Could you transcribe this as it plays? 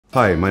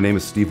Hi, my name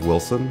is Steve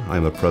Wilson.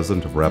 I'm the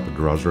president of Rapid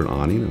Garage Door and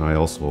Awning, and I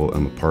also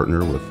am a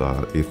partner with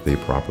Eighth Day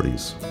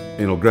Properties.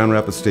 You know, Grand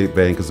Rapids State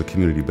Bank is a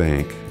community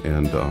bank,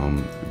 and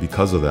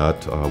because of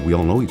that, we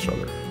all know each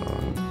other.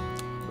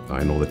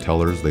 I know the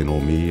tellers, they know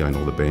me. I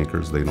know the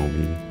bankers, they know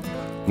me.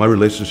 My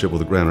relationship with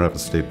the Grand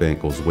Rapids State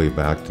Bank goes way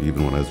back to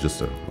even when I was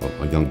just a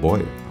young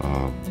boy.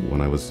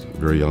 When I was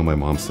very young, my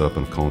mom set up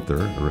an account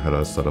there, or had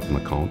us set up an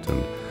account,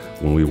 and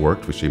when we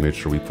worked, she made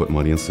sure we put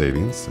money in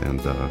savings,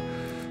 and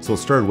so it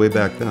started way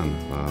back then.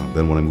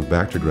 Then when I moved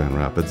back to Grand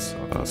Rapids,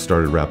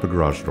 started Rapid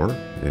Garage Door,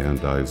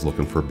 and I was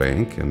looking for a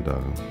bank, and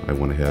I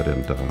went ahead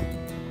and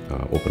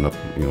opened up,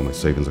 my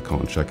savings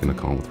account and checking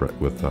account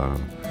with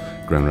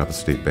Grand Rapids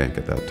State Bank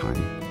at that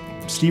time.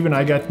 Steve and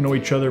I got to know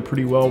each other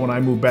pretty well when I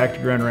moved back to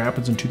Grand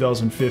Rapids in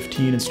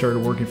 2015 and started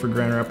working for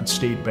Grand Rapids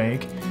State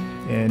Bank.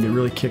 And it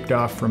really kicked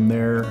off from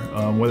there,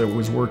 whether it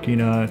was working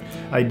on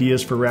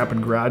ideas for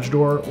Rapid Garage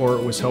Door or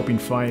it was helping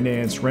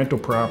finance rental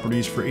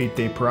properties for 8th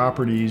Day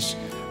Properties.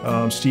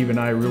 Steve and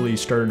I really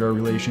started our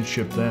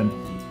relationship then.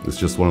 It's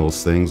just one of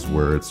those things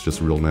where it's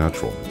just real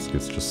natural.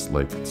 It's just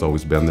like it's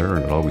always been there,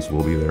 and it always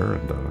will be there,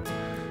 and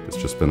it's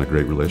just been a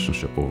great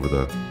relationship over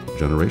the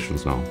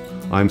generations now.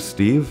 I'm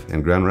Steve,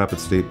 and Grand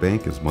Rapids State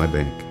Bank is my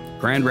bank.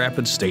 Grand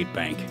Rapids State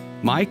Bank.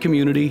 My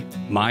community,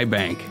 my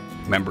bank.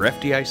 Member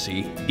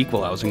FDIC,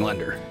 Equal Housing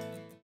Lender.